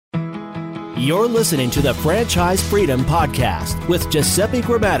You're listening to the Franchise Freedom Podcast with Giuseppe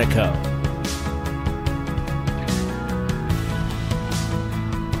Grammatico.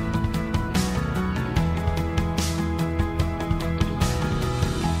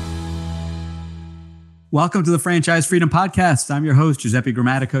 Welcome to the Franchise Freedom Podcast. I'm your host, Giuseppe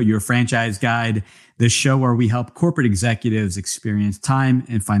Grammatico, your franchise guide, this show where we help corporate executives experience time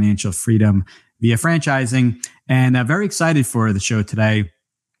and financial freedom via franchising. And I'm very excited for the show today.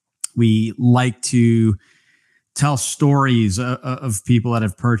 We like to tell stories of people that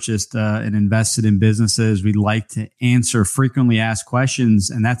have purchased and invested in businesses. We like to answer frequently asked questions,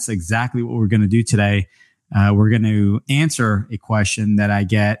 and that's exactly what we're going to do today. We're going to answer a question that I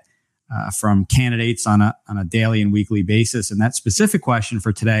get from candidates on a daily and weekly basis. And that specific question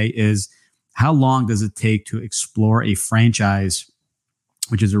for today is, how long does it take to explore a franchise?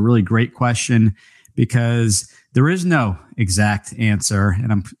 Which is a really great question because there is no exact answer.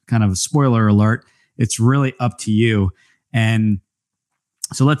 And I'm kind of a spoiler alert. It's really up to you. And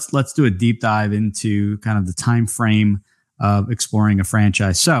so let's do a deep dive into kind of the time frame of exploring a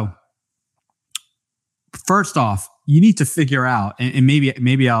franchise. So first off, you need to figure out, and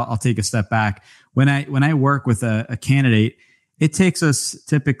maybe I'll take a step back. When I work with a candidate, it takes us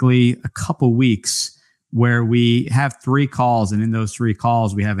typically a couple weeks where we have 3 calls, and in those 3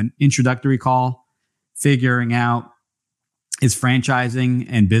 calls, we have an introductory call, figuring out is franchising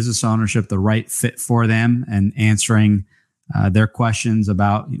and business ownership the right fit for them, and answering their questions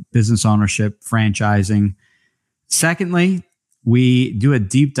about business ownership, franchising. Secondly, we do a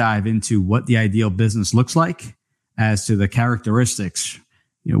deep dive into what the ideal business looks like, as to the characteristics.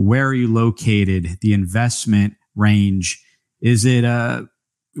 Where are you located? The investment range. Is it a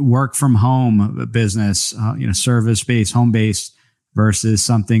work from home business, service-based, home-based, versus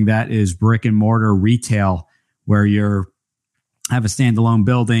something that is brick and mortar retail, where you have a standalone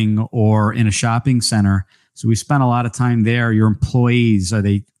building or in a shopping center? So we spend a lot of time there. Your employees, are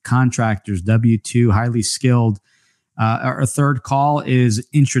they contractors, W-2, highly skilled? Our third call is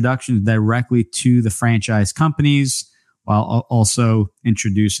introductions directly to the franchise companies, while also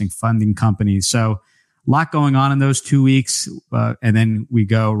introducing funding companies. So a lot going on in those 2 weeks. And then we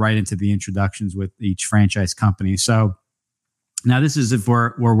go right into the introductions with each franchise company. So now this is if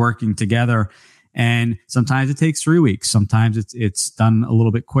we're working together, and sometimes it takes 3 weeks. Sometimes it's done a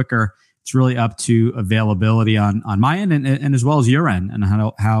little bit quicker. It's really up to availability on my end and as well as your end, and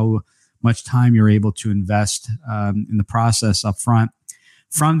how much time you're able to invest in the process up front.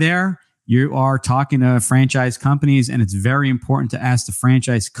 From there, you are talking to franchise companies, and it's very important to ask the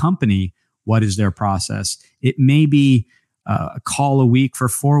franchise company, what is their process? It may be a call a week for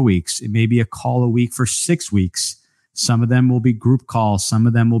 4 weeks. It may be a call a week for 6 weeks. Some of them will be group calls. Some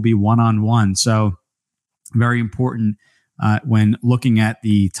of them will be one-on-one. So very important when looking at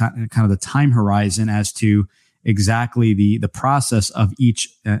the kind of the time horizon as to exactly the process of each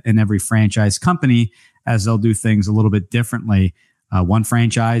and every franchise company, as they'll do things a little bit differently. One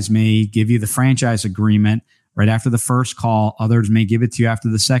franchise may give you the franchise agreement right after the first call. Others may give it to you after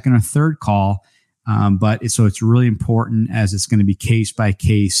the second or third call. So it's really important, as it's going to be case by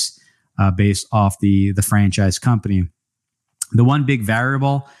case based off the franchise company. The one big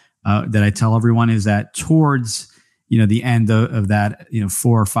variable that I tell everyone is that towards the end of that,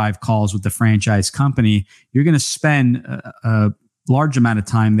 4 or 5 calls with the franchise company, you're going to spend a large amount of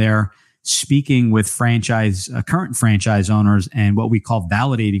time there speaking with current franchise owners, and what we call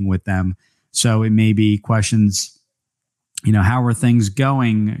validating with them. So it may be questions, how are things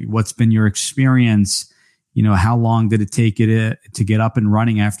going? What's been your experience? How long did it take you to get up and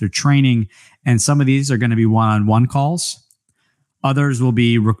running after training? And some of these are going to be one-on-one calls. Others will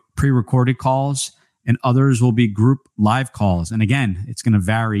be pre-recorded calls, and others will be group live calls. And again, it's going to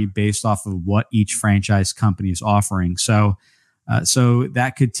vary based off of what each franchise company is offering. So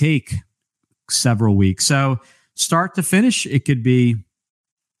that could take several weeks. So start to finish, it could be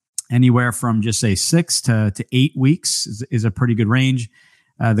anywhere from just say 6 to 8 weeks is a pretty good range.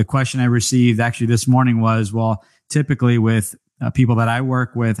 The question I received actually this morning was, well, typically with people that I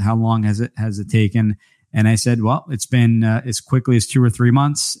work with, how long has it taken? And I said, well, it's been as quickly as 2 or 3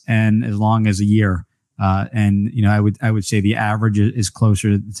 months, and as long as a year. I would say the average is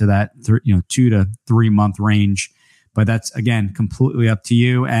closer to that 2 to 3 month range. But that's, again, completely up to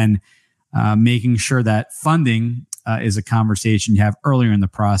you, and making sure that funding is a conversation you have earlier in the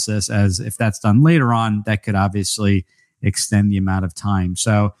process, as if that's done later on, that could obviously extend the amount of time.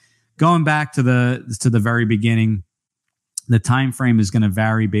 So going back to the very beginning, the time frame is going to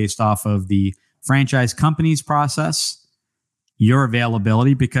vary based off of the franchise company's process, your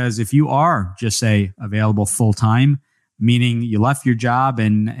availability, because if you are just say available full time, meaning you left your job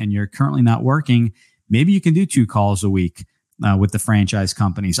and you're currently not working, maybe you can do 2 calls a week with the franchise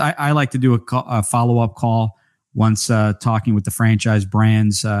companies. I like to do a follow-up call once talking with the franchise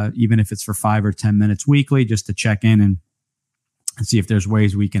brands, even if it's for 5 or 10 minutes weekly, just to check in and see if there's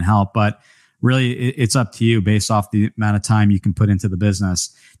ways we can help. But really, it's up to you based off the amount of time you can put into the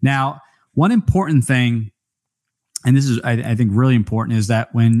business. Now, one important thing, and this is, I think, really important, is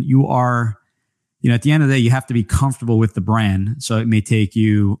that when you are, at the end of the day, you have to be comfortable with the brand. So it may take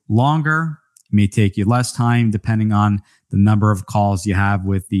you longer, it may take you less time, depending on the number of calls you have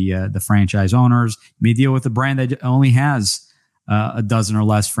with the franchise owners. You may deal with a brand that only has a dozen or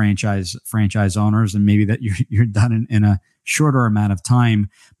less franchise owners, and maybe that you're done in a shorter amount of time.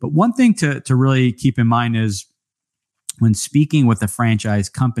 But one thing to really keep in mind is when speaking with a franchise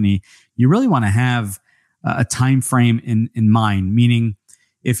company, you really want to have a time frame in mind. Meaning,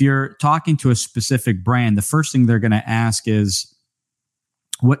 if you're talking to a specific brand, the first thing they're going to ask is,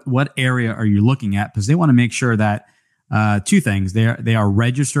 what area are you looking at? Because they want to make sure that 2 things: they are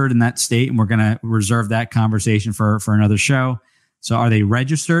registered in that state, and we're going to reserve that conversation for another show. So, are they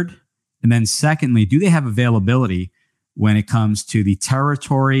registered? And then, secondly, do they have availability when it comes to the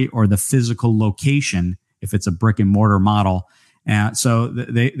territory or the physical location, if it's a brick and mortar model? So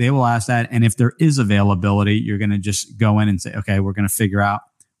they will ask that. And if there is availability, you're going to just go in and say, okay, we're going to figure out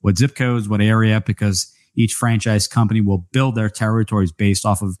what zip codes, what area, because each franchise company will build their territories based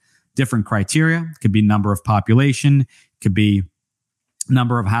off of different criteria. It could be number of population, it could be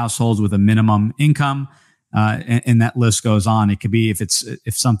number of households with a minimum income, and that list goes on. It could be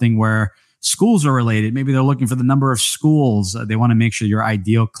if something where schools are related, maybe they're looking for the number of schools. They want to make sure your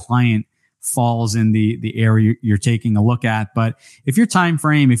ideal client falls in the area you're taking a look at. But if your time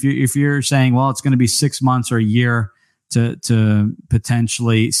frame, if you're saying, well, it's going to be 6 months or a year to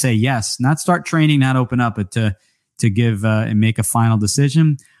potentially say yes, not start training, not open up, but to give and make a final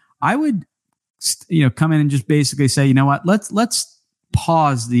decision, I would come in and just basically say, you know what, let's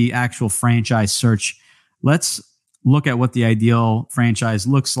pause the actual franchise search. Let's look at what the ideal franchise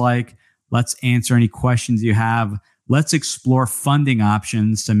looks like. Let's answer any questions you have. Let's explore funding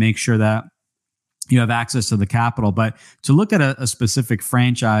options to make sure that you have access to the capital. But to look at a specific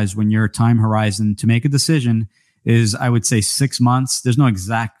franchise when your time horizon to make a decision is, I would say, 6 months. There's no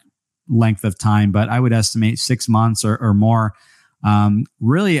exact length of time, but I would estimate 6 months or more.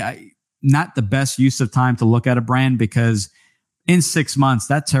 Really, not the best use of time to look at a brand, because in 6 months,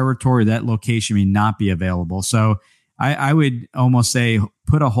 that territory, that location may not be available. So I would almost say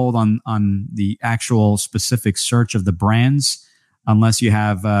put a hold on the actual specific search of the brands, unless you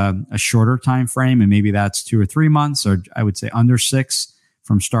have a shorter time frame, and maybe that's 2 or 3 months, or I would say under 6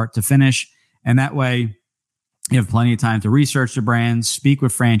 from start to finish. And that way, you have plenty of time to research the brands, speak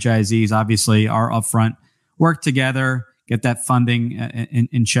with franchisees, obviously our upfront, work together, get that funding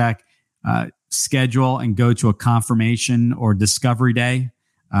in check, schedule and go to a confirmation or discovery day.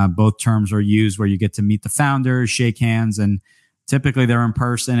 Both terms are used, where you get to meet the founders, shake hands, and typically they're in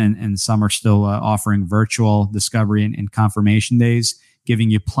person, and some are still offering virtual discovery and confirmation days, giving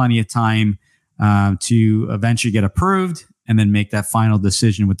you plenty of time to eventually get approved and then make that final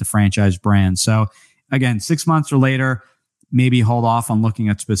decision with the franchise brand. So again, 6 months or later, maybe hold off on looking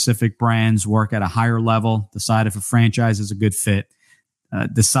at specific brands, work at a higher level, decide if a franchise is a good fit.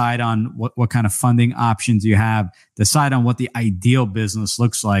 Decide on what kind of funding options you have. Decide on what the ideal business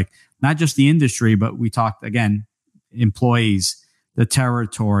looks like. Not just the industry, but we talked, again, employees, the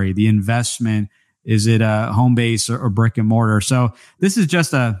territory, the investment. Is it a home base or brick and mortar? So this is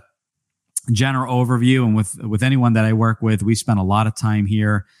just a general overview. And with anyone that I work with, we spend a lot of time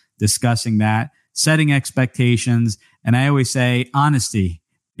here discussing that, setting expectations. And I always say honesty,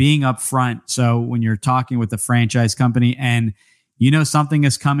 being upfront. So when you're talking with the franchise company and something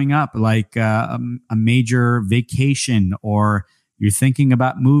is coming up, like a major vacation, or you're thinking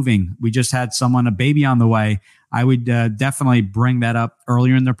about moving. We just had a baby on the way. I would definitely bring that up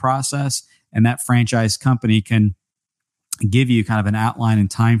earlier in the process, and that franchise company can give you kind of an outline and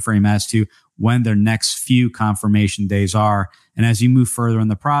time frame as to when their next few confirmation days are. And as you move further in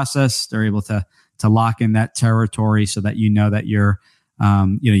the process, they're able to lock in that territory so that that you're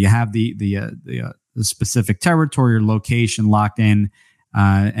you have the specific territory or location locked in,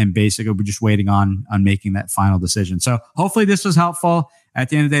 and basically we're just waiting on making that final decision. So hopefully this was helpful. At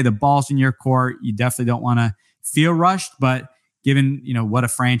the end of the day, the ball's in your court. You definitely don't want to feel rushed, but given what a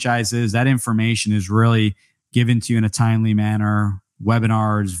franchise is, that information is really given to you in a timely manner.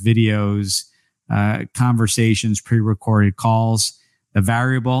 Webinars, videos, conversations, pre-recorded calls. The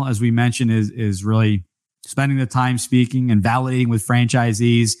variable, as we mentioned, is really spending the time speaking and validating with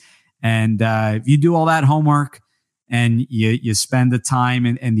franchisees. And if you do all that homework and you spend the time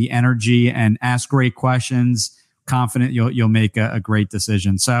and the energy and ask great questions, confident you'll make a great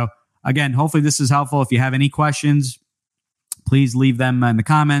decision. So again, hopefully this is helpful. If you have any questions, please leave them in the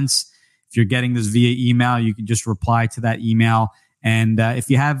comments. If you're getting this via email, you can just reply to that email. And if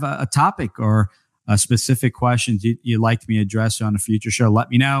you have a topic or a specific question you'd like me to address on a future show, let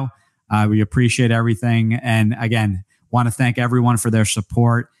me know. We appreciate everything. And again, want to thank everyone for their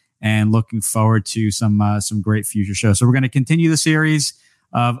support and looking forward to some great future shows. So we're going to continue the series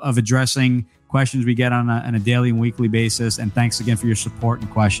of addressing questions we get on a daily and weekly basis. And thanks again for your support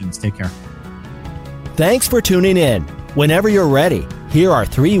and questions. Take care. Thanks for tuning in. Whenever you're ready, here are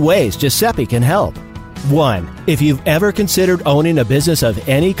 3 ways Giuseppe can help. 1. If you've ever considered owning a business of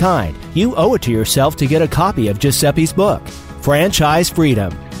any kind, you owe it to yourself to get a copy of Giuseppe's book, Franchise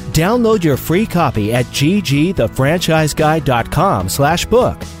Freedom. Download your free copy at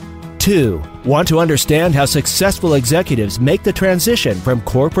ggthefranchiseguide.com/book. 2. Want to understand how successful executives make the transition from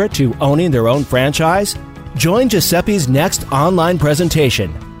corporate to owning their own franchise? Join Giuseppe's next online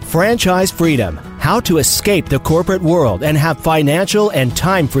presentation, Franchise Freedom: How to Escape the Corporate World and Have Financial and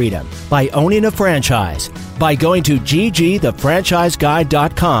Time Freedom by Owning a Franchise, by going to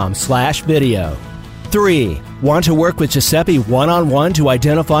ggthefranchiseguide.com/video. 3. Want to work with Giuseppe one-on-one to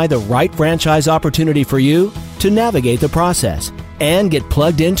identify the right franchise opportunity for you, to navigate the process, and get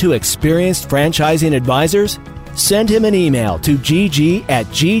plugged into experienced franchising advisors? Send him an email to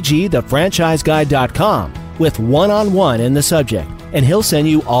gg@ggthefranchiseguide.com with one-on-one in the subject, and he'll send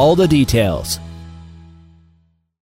you all the details.